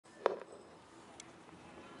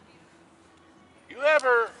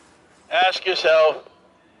ever ask yourself,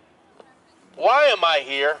 why am I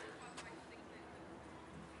here?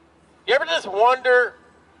 You ever just wonder,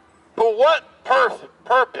 for what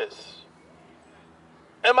purpose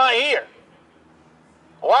am I here?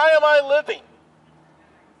 Why am I living?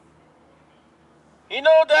 You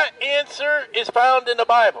know that answer is found in the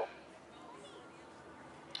Bible.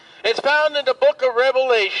 It's found in the book of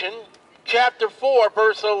Revelation, chapter 4,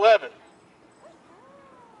 verse 11.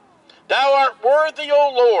 Thou art worthy,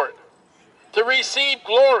 O Lord, to receive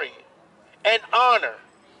glory and honor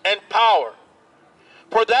and power,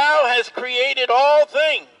 for thou hast created all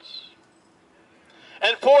things,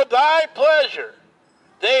 and for thy pleasure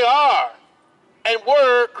they are and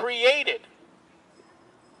were created.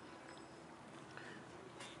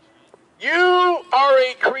 You are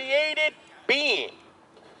a created being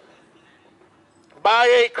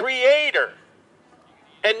by a creator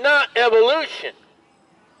and not evolution.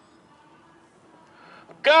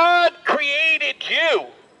 God created you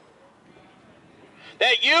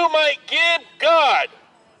that you might give God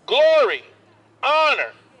glory,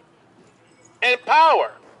 honor, and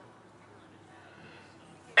power.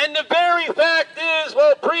 And the very fact is,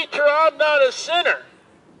 well, preacher, I'm not a sinner.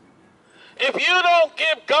 If you don't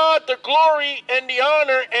give God the glory and the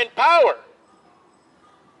honor and power,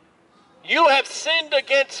 you have sinned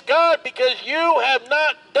against God because you have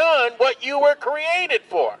not done what you were created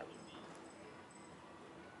for.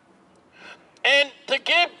 And to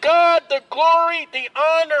give God the glory, the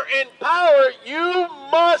honor, and power, you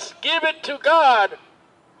must give it to God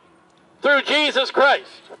through Jesus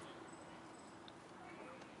Christ.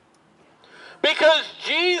 Because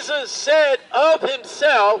Jesus said of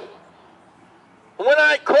himself, when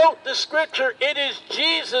I quote the scripture, it is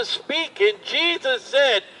Jesus speaking. Jesus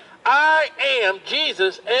said, I am,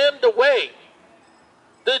 Jesus, am the way,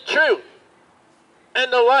 the truth,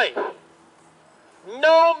 and the life.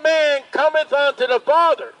 No man cometh unto the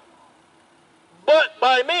Father but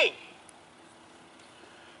by me.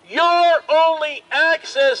 Your only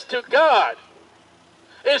access to God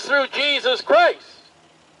is through Jesus Christ.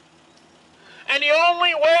 And the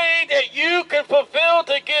only way that you can fulfill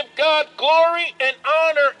to give God glory and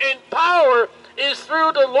honor and power is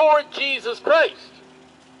through the Lord Jesus Christ.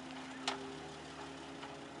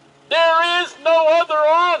 There is no other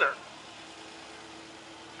honor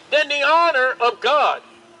than the honor of God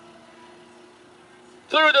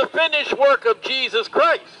through the finished work of Jesus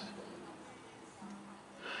Christ.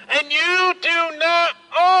 And you do not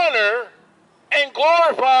honor and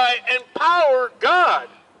glorify and power God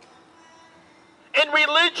in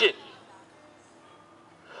religion.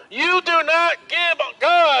 You do not give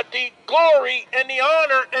God the glory and the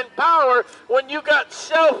honor and power when you got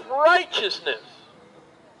self-righteousness.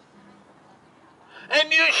 And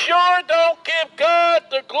you sure don't give God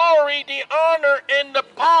the glory, the honor, and the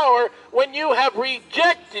power when you have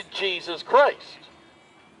rejected Jesus Christ.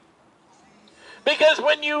 Because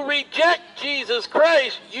when you reject Jesus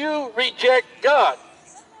Christ, you reject God.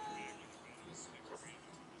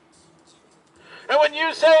 And when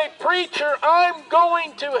you say, preacher, I'm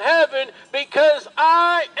going to heaven because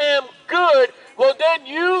I am good, well then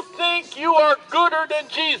you think you are gooder than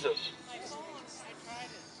Jesus.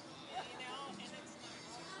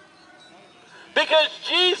 Because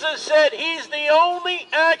Jesus said he's the only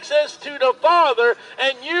access to the Father,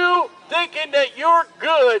 and you thinking that you're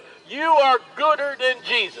good, you are gooder than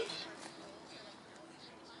Jesus.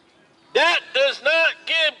 That does not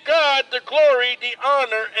give God the glory, the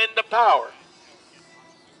honor, and the power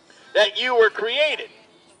that you were created.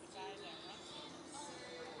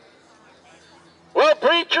 Well,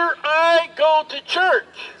 preacher, I go to church.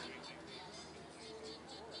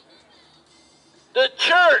 The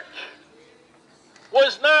church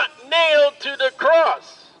was not nailed to the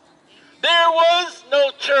cross. There was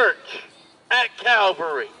no church at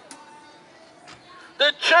Calvary.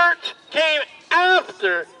 The church came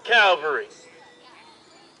after Calvary.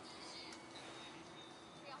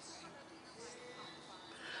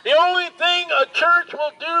 The only thing a church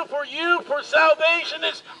will do for you for salvation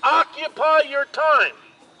is occupy your time.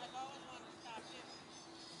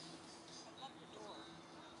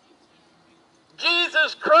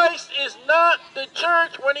 Jesus Christ is not the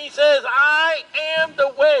church when he says, I am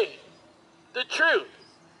the way, the truth,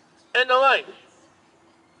 and the life.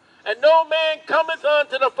 And no man cometh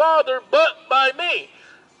unto the Father but by me.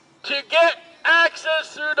 To get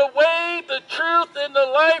access through the way, the truth, and the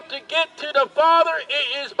life, to get to the Father,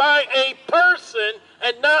 it is by a person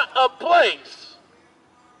and not a place.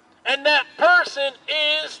 And that person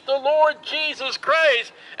is the Lord Jesus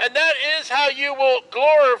Christ. And that is how you will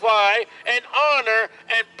glorify and honor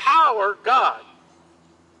and power God.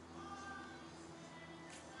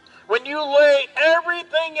 when you lay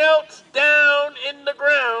everything else down in the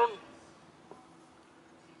ground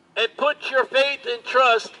and put your faith and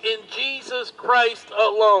trust in Jesus Christ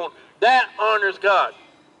alone, that honors God.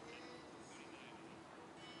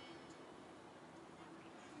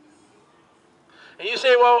 And you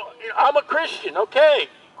say, well, I'm a Christian. Okay,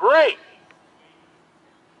 great.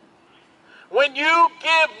 When you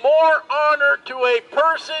give more honor to a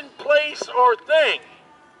person, place, or thing,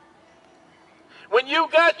 when you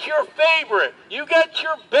got your favorite, you got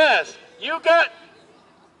your best, you're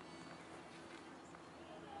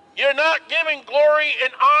not giving glory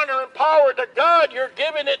and honor and power to God, you're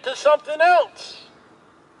giving it to something else.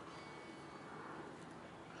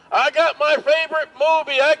 I got my favorite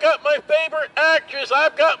movie, I got my favorite actress,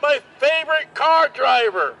 I've got my favorite car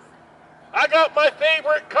driver, I got my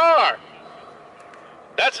favorite car.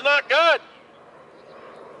 That's not God.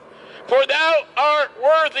 For thou art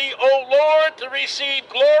worthy, O Lord, to receive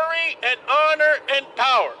glory and honor and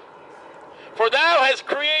power. For thou hast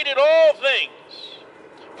created all things.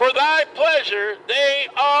 For thy pleasure they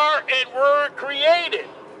are and were created.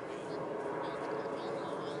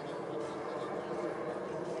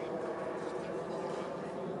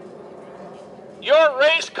 Your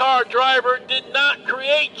race car driver did not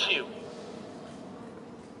create you.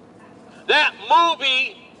 That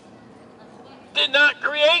movie did not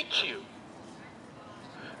create you.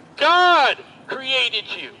 God created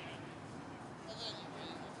you.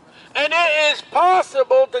 And it is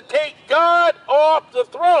possible to take God off the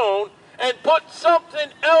throne and put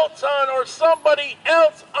something else on or somebody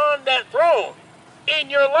else on that throne in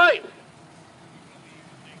your life.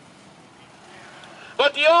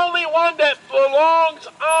 But the only one that belongs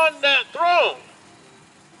on that throne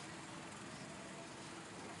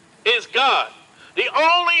is God. The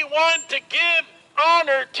only one to give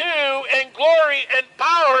honor to and glory and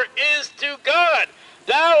power is to God.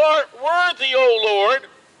 Thou art worthy, O Lord,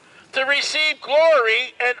 to receive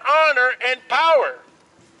glory and honor and power.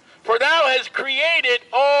 For thou hast created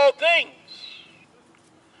all things.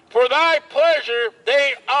 For thy pleasure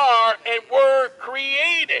they are and were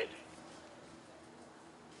created.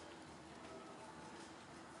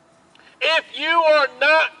 If you are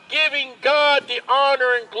not giving God the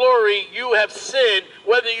honor and glory, you have sinned,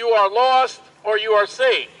 whether you are lost or you are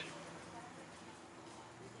saved.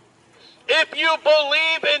 If you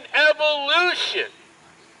believe in evolution,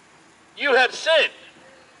 you have sinned.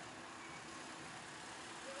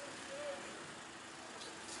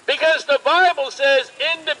 Because the Bible says,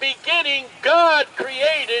 in the beginning, God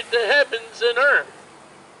created the heavens and earth.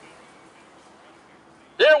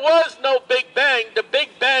 There was no Big Bang. The Big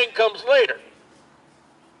Bang comes later.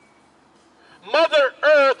 Mother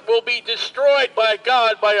Earth will be destroyed by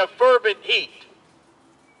God by a fervent heat.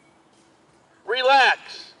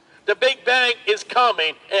 Relax. The Big Bang is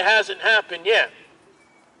coming. It hasn't happened yet.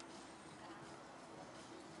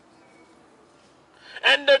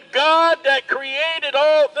 And the God that created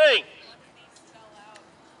all things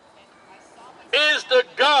is the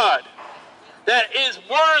God that is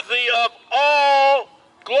worthy of all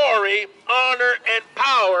glory, honor, and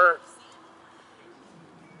power.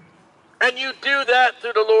 And you do that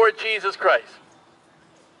through the Lord Jesus Christ.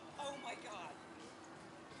 Oh my God.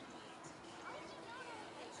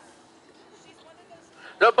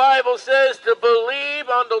 The Bible says to believe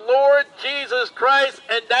on the Lord Jesus Christ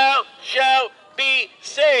and thou shalt be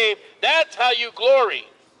saved. That's how you glory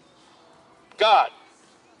God.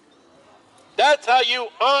 That's how you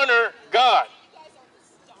honor God.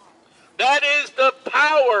 That is the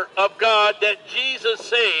power of God that Jesus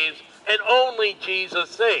saves, and only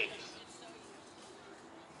Jesus saves.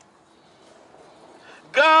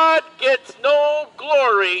 God gets no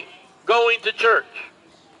glory going to church.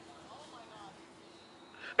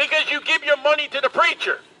 Because you give your money to the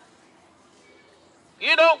preacher.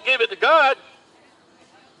 You don't give it to God.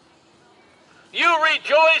 You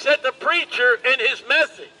rejoice at the preacher and his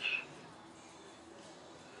message.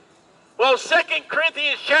 Well, 2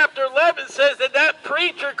 Corinthians chapter 11 says that that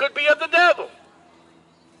preacher could be of the devil.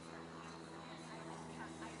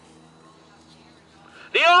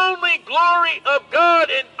 The only glory of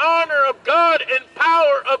God and honor of God and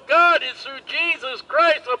power of God is through Jesus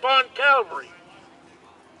Christ upon Calvary.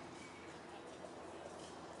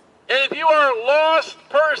 And if you are a lost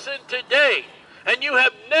person today, and you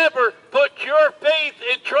have never put your faith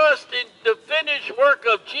and trust in the finished work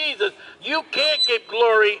of Jesus, you can't give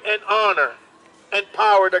glory and honor and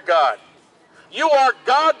power to God. You are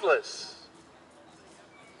godless.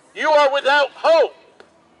 You are without hope.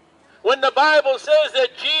 When the Bible says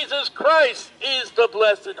that Jesus Christ is the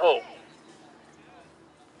blessed hope.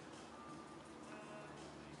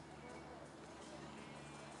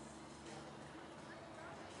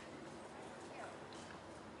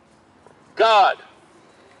 God,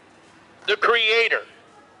 the Creator.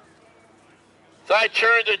 So I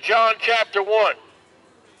turn to John chapter 1.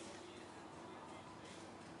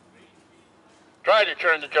 Try to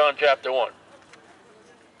turn to John chapter 1.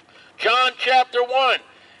 John chapter 1.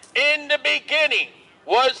 In the beginning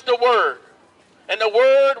was the Word, and the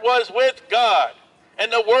Word was with God,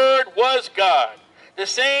 and the Word was God. The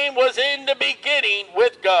same was in the beginning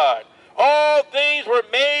with God. All things were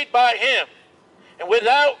made by Him, and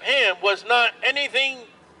without Him was not anything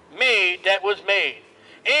made that was made.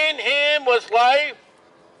 In Him was life,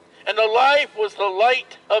 and the life was the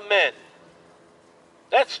light of men.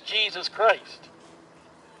 That's Jesus Christ.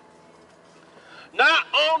 Not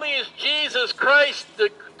only is Jesus Christ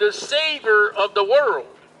the Savior of the world,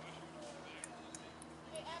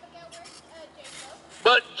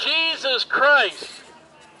 but Jesus Christ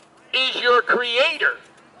is your Creator.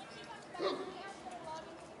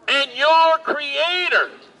 And your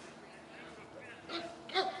Creator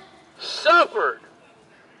suffered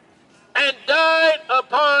and died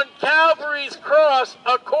upon Calvary's cross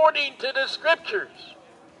according to the Scriptures,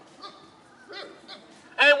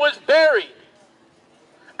 and was buried,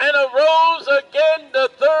 and arose again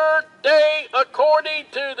the third day according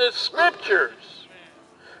to the Scriptures.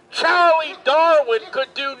 Charlie Darwin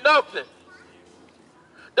could do nothing.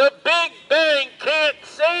 The Big Bang can't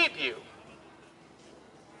save you.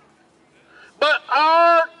 But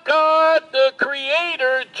our God, the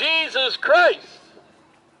Creator, Jesus Christ,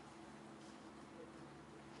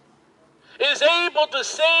 is able to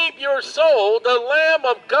save your soul, the Lamb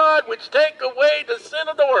of God, which take away the sin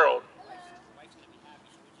of the world.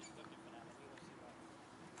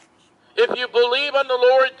 If you believe on the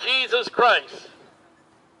Lord Jesus Christ,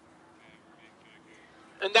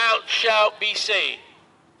 and thou shalt be saved.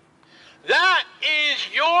 That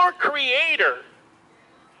is your Creator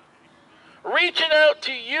reaching out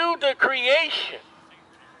to you, the creation,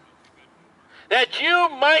 that you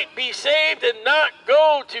might be saved and not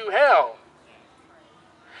go to hell.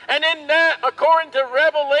 And in that, according to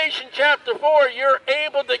Revelation chapter 4, you're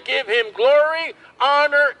able to give Him glory,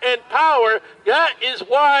 honor, and power. That is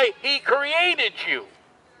why He created you.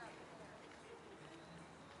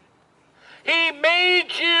 He made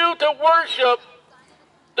you to worship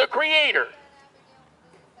the Creator.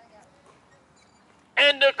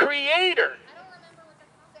 And the Creator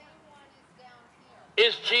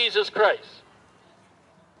is Jesus Christ.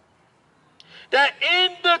 That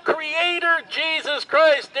in the Creator, Jesus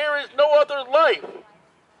Christ, there is no other life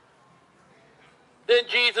than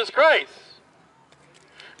Jesus Christ.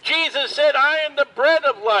 Jesus said, I am the bread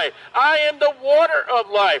of life. I am the water of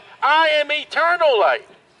life. I am eternal life.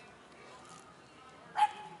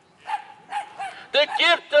 The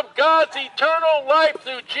gift of God's eternal life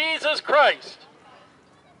through Jesus Christ,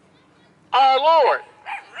 our Lord,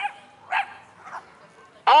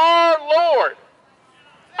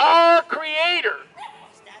 our Creator,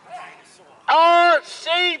 our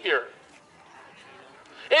Savior,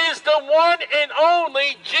 is the one and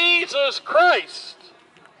only Jesus Christ,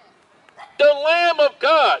 the Lamb of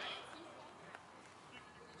God,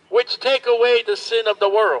 which take away the sin of the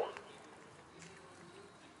world.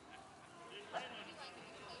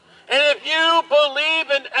 And if you believe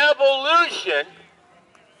in evolution,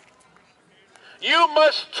 you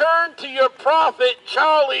must turn to your prophet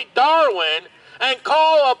Charlie Darwin and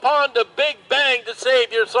call upon the Big Bang to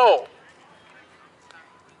save your soul.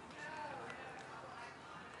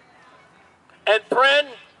 And friend,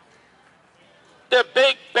 the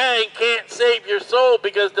Big Bang can't save your soul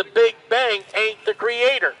because the Big Bang ain't the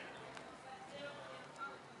Creator.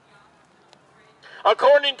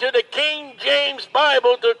 According to the King James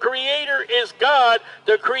Bible, the Creator is God.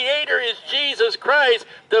 The Creator is Jesus Christ.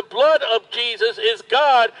 The blood of Jesus is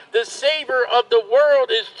God. The Savior of the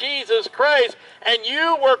world is Jesus Christ. And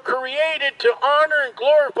you were created to honor and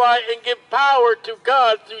glorify and give power to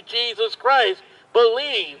God through Jesus Christ.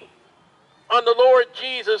 Believe on the Lord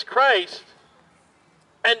Jesus Christ,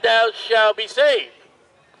 and thou shalt be saved.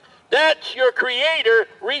 That's your Creator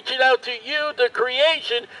reaching out to you, the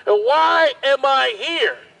creation. Why am I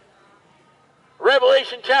here?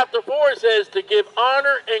 Revelation chapter 4 says to give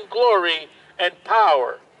honor and glory and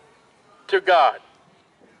power to God.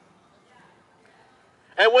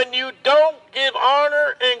 And when you don't give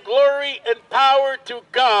honor and glory and power to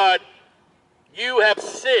God, you have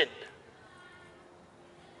sinned.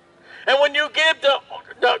 And when you give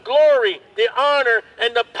the glory, the honor,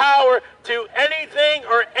 and the power to anything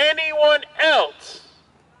or anyone else,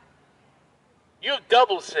 you've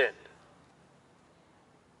double sinned.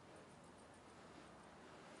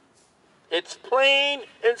 It's plain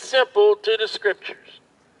and simple to the Scriptures.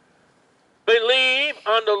 Believe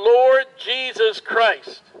on the Lord Jesus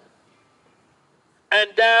Christ, and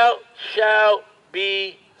thou shalt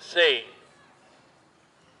be saved.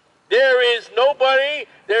 There is nobody,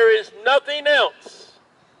 there is nothing else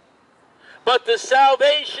but the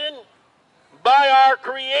salvation by our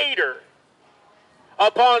Creator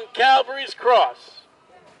upon Calvary's cross.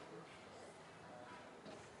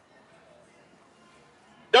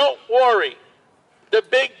 Don't worry. The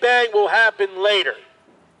Big Bang will happen later.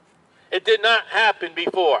 It did not happen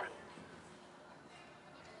before.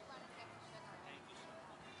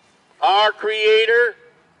 Our Creator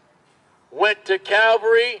went to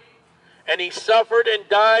Calvary, and he suffered and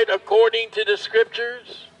died according to the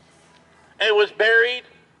Scriptures, and was buried,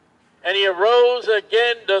 and he arose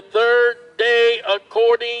again the third day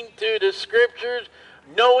according to the Scriptures,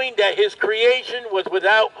 knowing that his creation was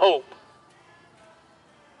without hope.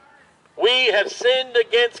 We have sinned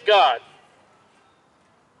against God,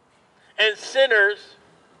 and sinners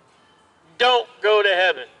don't go to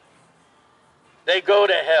heaven. They go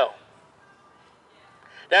to hell.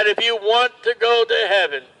 That if you want to go to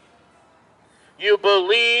heaven, you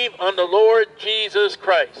believe on the Lord Jesus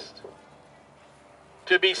Christ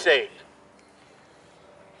to be saved.